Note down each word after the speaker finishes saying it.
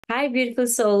Hi, beautiful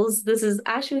souls. This is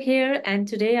Ashoo here, and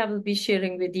today I will be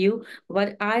sharing with you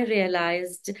what I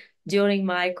realized during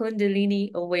my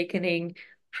Kundalini Awakening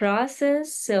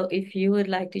process. So, if you would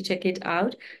like to check it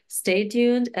out, stay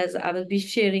tuned as I will be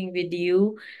sharing with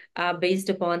you, based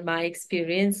upon my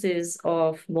experiences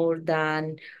of more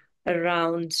than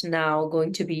around now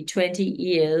going to be 20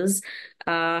 years,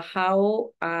 how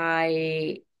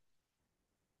I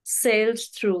sailed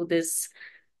through this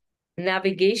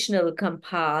navigational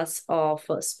compass of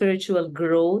spiritual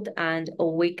growth and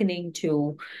awakening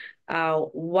to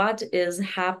what is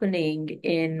happening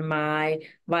in my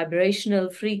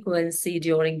vibrational frequency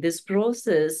during this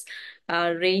process,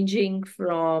 ranging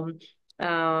from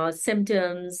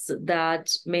symptoms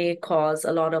that may cause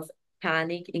a lot of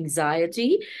panic,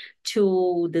 anxiety,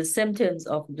 to the symptoms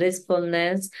of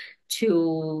blissfulness,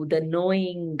 to the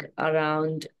knowing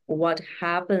around what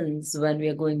happens when we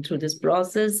are going through this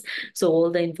process. So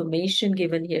all the information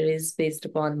given here is based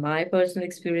upon my personal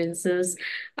experiences.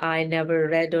 I never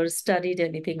read or studied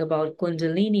anything about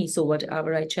Kundalini. So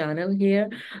whatever I channel here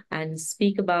and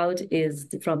speak about is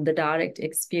from the direct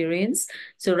experience.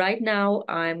 So right now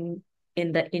I'm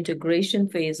in the integration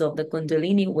phase of the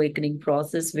Kundalini awakening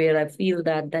process, where I feel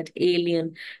that that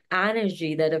alien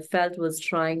energy that I felt was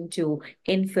trying to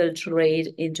infiltrate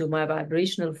into my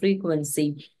vibrational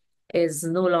frequency is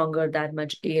no longer that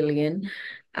much alien,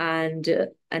 and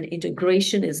an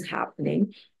integration is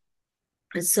happening.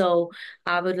 So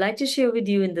I would like to share with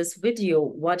you in this video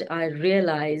what I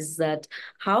realized, that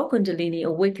how Kundalini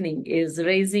awakening is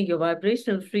raising your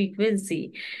vibrational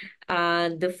frequency.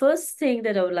 And the first thing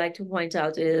that I would like to point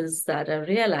out is that I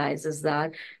realize is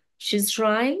that she's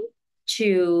trying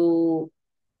to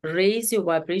raise your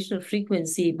vibrational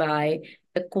frequency by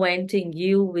acquainting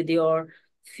you with your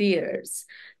fears.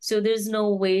 So there's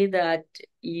no way that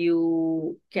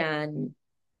you can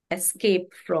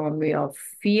escape from your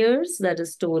fears that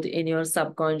is stored in your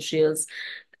subconscious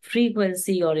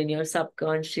frequency or in your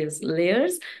subconscious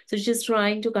layers. So she's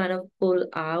trying to kind of pull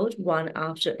out one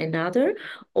after another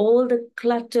all the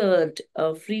cluttered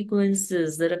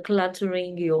frequencies that are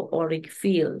cluttering your auric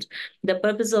field. The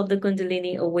purpose of the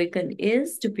Kundalini Awaken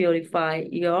is to purify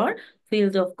your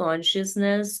field of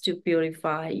consciousness, to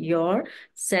purify your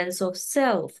sense of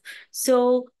self.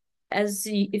 So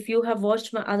if you have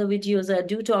watched my other videos, I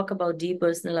do talk about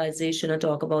depersonalization. I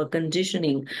talk about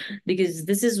conditioning, because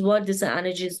this is what this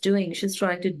energy is doing. She's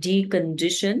trying to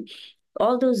decondition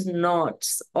all those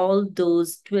knots, all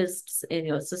those twists in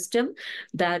your system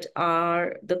that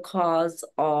are the cause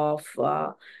of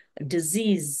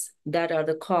disease, that are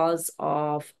the cause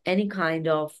of any kind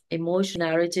of emotion,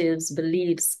 narratives,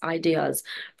 beliefs, ideas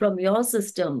from your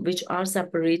system, which are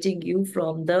separating you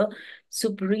from the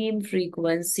supreme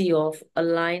frequency of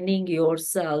aligning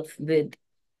yourself with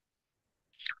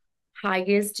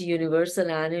highest universal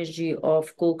energy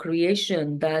of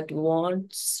co-creation that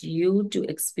wants you to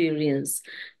experience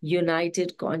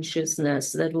united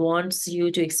consciousness, that wants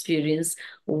you to experience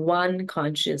one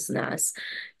consciousness.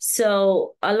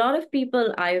 So a lot of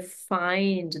people, I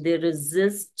find, they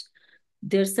resist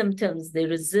their symptoms, they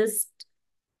resist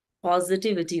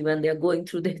positivity when they're going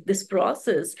through this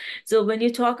process. So when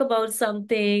you talk about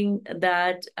something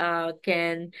that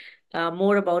can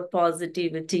more about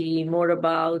positivity, more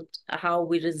about how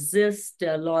we resist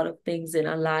a lot of things in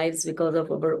our lives because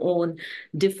of our own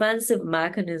defensive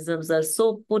mechanisms are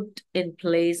so put in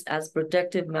place as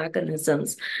protective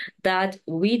mechanisms, that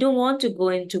we don't want to go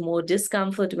into more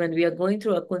discomfort when we are going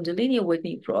through a Kundalini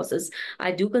awakening process.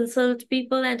 I do consult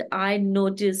people and I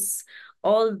notice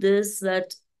all this,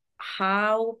 that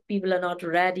how people are not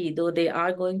ready, though they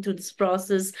are going through this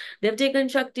process. They've taken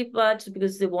Shakti Path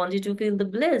because they wanted to feel the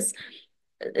bliss.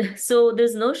 So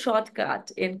there's no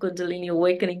shortcut in Kundalini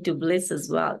awakening to bliss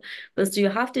as well. First, you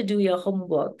have to do your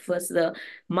homework. First, the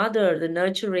mother, the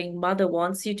nurturing mother,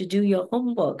 wants you to do your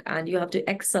homework, and you have to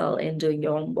excel in doing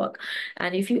your homework.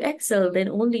 And if you excel, then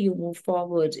only you move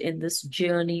forward in this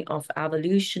journey of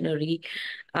evolutionary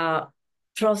uh,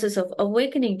 process of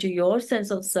awakening to your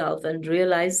sense of self and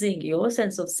realizing your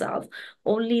sense of self.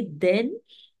 Only then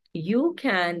you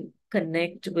can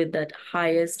connect with that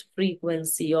highest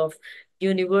frequency of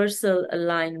universal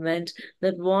alignment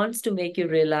that wants to make you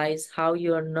realize how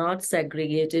you're not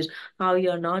segregated, how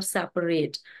you're not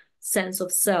separate sense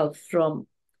of self from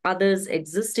others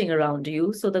existing around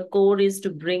you. So the core is to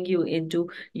bring you into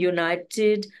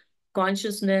united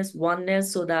consciousness,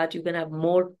 oneness, so that you can have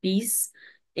more peace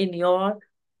in your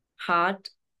heart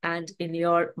and in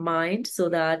your mind, so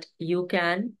that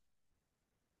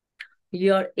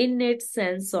your innate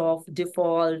sense of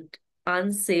default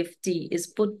unsafety is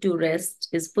put to rest,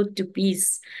 is put to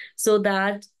peace, so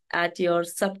that at your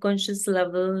subconscious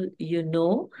level, you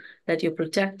know that you're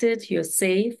protected, you're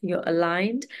safe, you're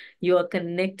aligned, you are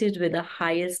connected with the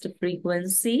highest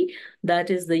frequency. That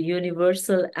is the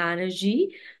universal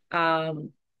energy,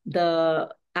 the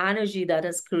energy that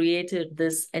has created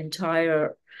this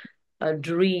entire a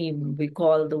dream we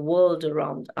call the world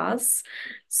around us.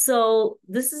 So,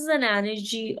 this is an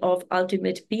energy of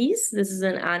ultimate peace. This is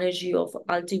an energy of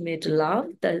ultimate love.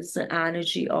 That is an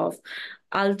energy of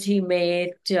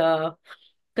ultimate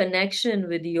connection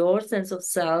with your sense of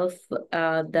self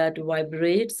that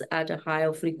vibrates at a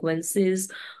higher frequencies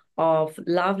of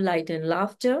love, light, and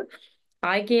laughter.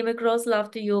 I came across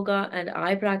laughter yoga and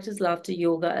I practice laughter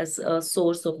yoga as a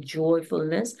source of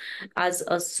joyfulness, as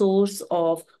a source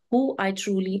of who I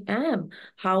truly am,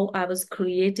 how I was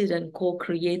created and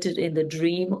co-created in the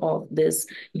dream of this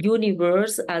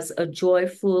universe as a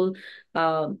joyful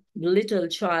little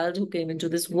child who came into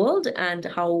this world, and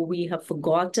how we have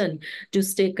forgotten to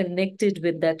stay connected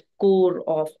with that core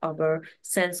of our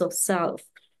sense of self.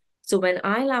 So when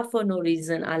I laugh for no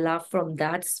reason, I laugh from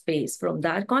that space, from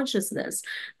that consciousness.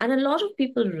 And a lot of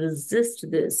people resist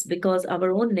this because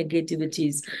our own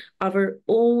negativities, our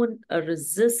own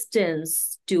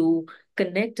resistance to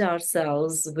connect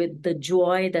ourselves with the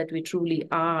joy that we truly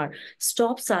are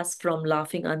stops us from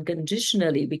laughing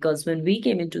unconditionally. Because when we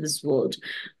came into this world,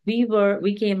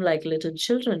 we came like little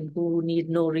children who need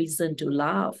no reason to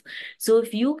laugh. So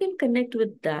if you can connect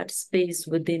with that space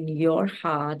within your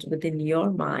heart, within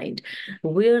your mind,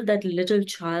 where that little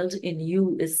child in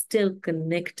you is still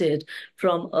connected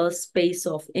from a space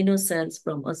of innocence,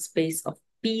 from a space of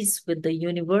peace with the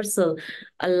universal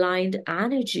aligned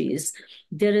energies,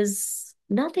 there is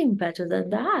nothing better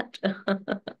than that.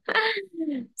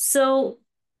 So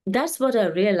that's what I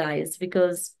realized,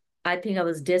 because I think I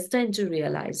was destined to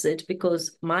realize it,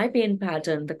 because my pain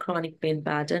pattern, the chronic pain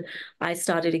pattern I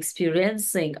started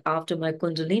experiencing after my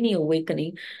Kundalini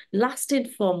awakening, lasted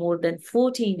for more than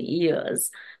 14 years.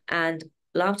 And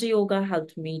laughter yoga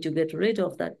helped me to get rid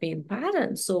of that pain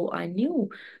pattern. So I knew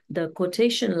the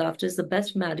quotation, laughter is the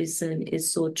best medicine,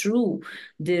 is so true.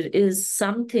 There is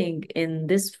something in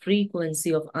this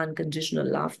frequency of unconditional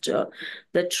laughter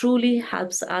that truly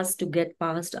helps us to get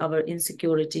past our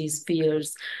insecurities,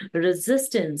 fears,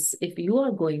 resistance if you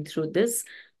are going through this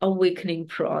awakening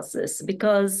process.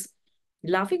 Because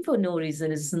laughing for no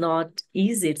reason is not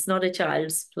easy. It's not a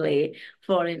child's play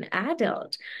for an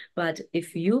adult. But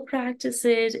if you practice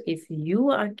it, if you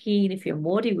are keen, if you're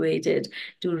motivated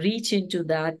to reach into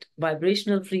that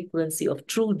vibrational frequency of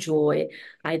true joy,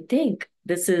 I think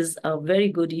this is a very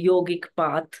good yogic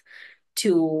path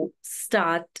to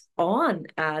start on,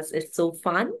 as it's so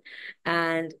fun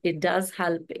and it does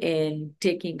help in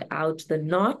taking out the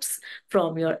knots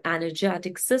from your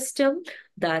energetic system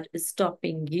that is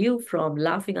stopping you from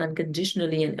laughing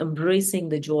unconditionally and embracing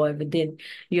the joy within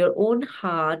your own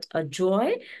heart, a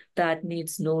joy that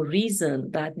needs no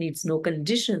reason, that needs no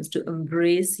conditions, to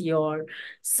embrace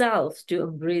yourself, to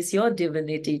embrace your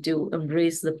divinity, to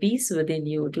embrace the peace within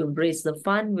you, to embrace the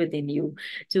fun within you,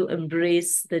 to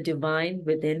embrace the divine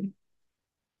within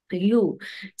you.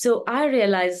 So I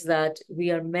realize that we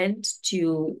are meant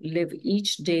to live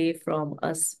each day from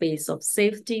a space of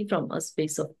safety, from a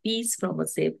space of peace, from a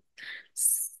safe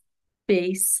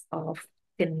space of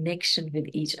connection with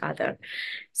each other.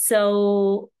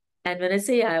 So, and when I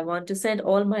say I want to send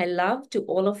all my love to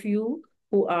all of you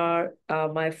who are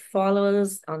my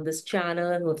followers on this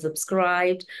channel, who have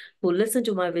subscribed, who listen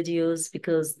to my videos,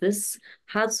 because this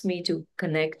helps me to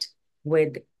connect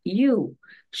with you,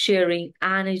 sharing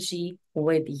energy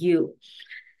with you.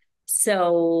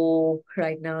 So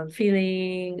right now I'm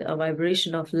feeling a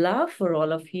vibration of love for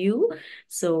all of you.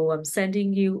 So I'm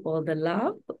sending you all the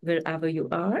love wherever you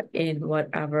are, in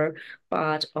whatever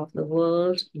part of the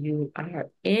world you are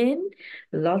in.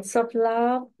 Lots of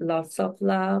love, lots of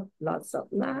love, lots of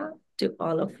love to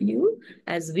all of you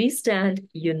as we stand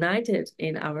united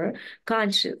in our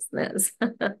consciousness.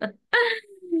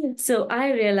 So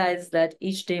I realized that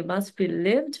each day must be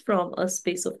lived from a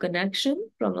space of connection,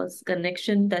 from a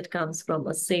connection that comes from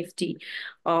a safety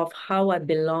of how I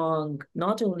belong,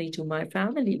 not only to my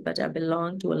family, but I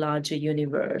belong to a larger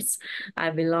universe. I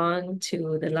belong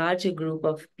to the larger group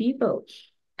of people,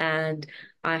 and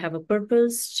I have a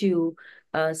purpose to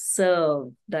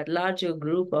serve that larger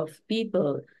group of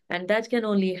people. And that can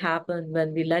only happen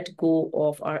when we let go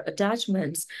of our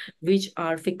attachments, which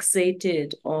are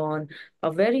fixated on a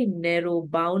very narrow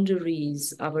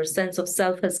boundaries our sense of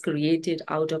self has created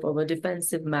out of our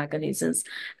defensive mechanisms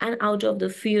and out of the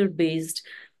fear-based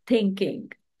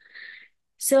thinking.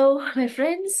 So, my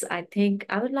friends, I think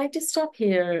I would like to stop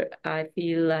here. I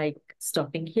feel like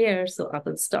stopping here. So I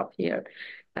will stop here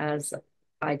as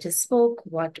I just spoke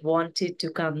what wanted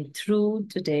to come through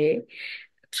today,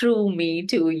 through me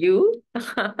to you.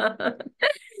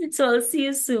 So I'll see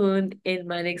you soon in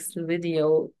my next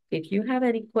video. If you have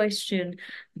any question,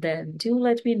 then do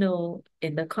let me know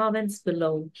in the comments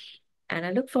below. And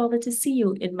I look forward to see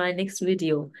you in my next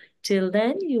video. Till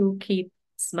then, you keep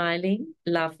smiling,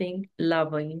 laughing,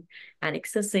 loving, and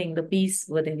accessing the peace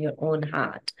within your own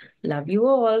heart. Love you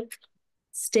all.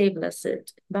 Stay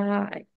blessed. Bye.